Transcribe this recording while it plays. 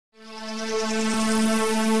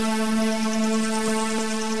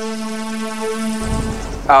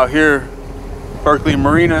Out here, Berkeley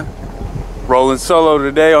Marina, rolling solo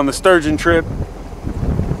today on the Sturgeon trip.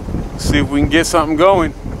 See if we can get something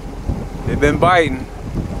going. They've been biting.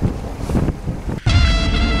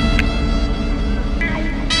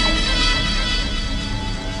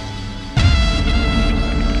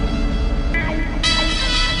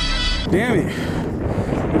 Damn it.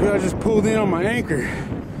 Maybe I just pulled in on my anchor.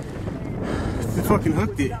 Just fucking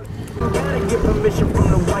hooked it. Gotta get permission from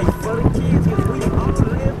the wife for the kids, cause we all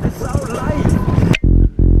live this whole life.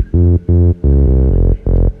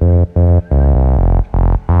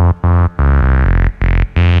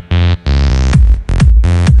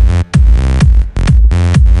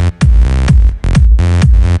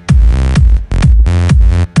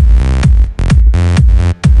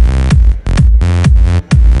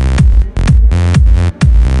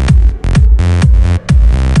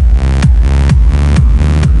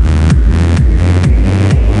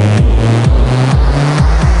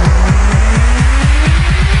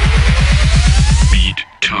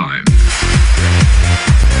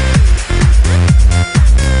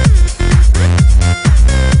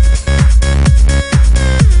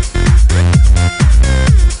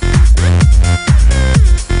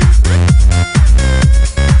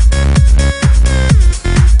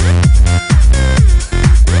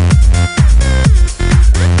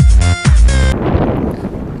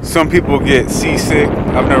 Some people get seasick.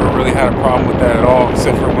 I've never really had a problem with that at all,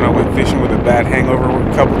 except for when I went fishing with a bad hangover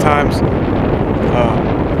a couple times.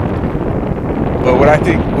 But what I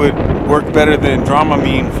think would work better than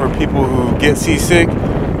Dramamine for people who get seasick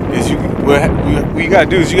is what you gotta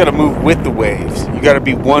do is you gotta move with the waves. You gotta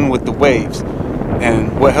be one with the waves.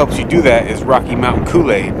 And what helps you do that is Rocky Mountain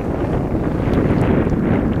Kool-Aid.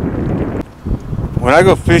 When I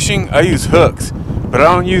go fishing, I use hooks, but I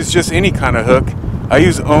don't use just any kind of hook. I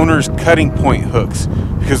use owner's cutting point hooks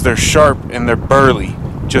because they're sharp and they're burly,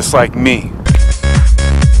 just like me.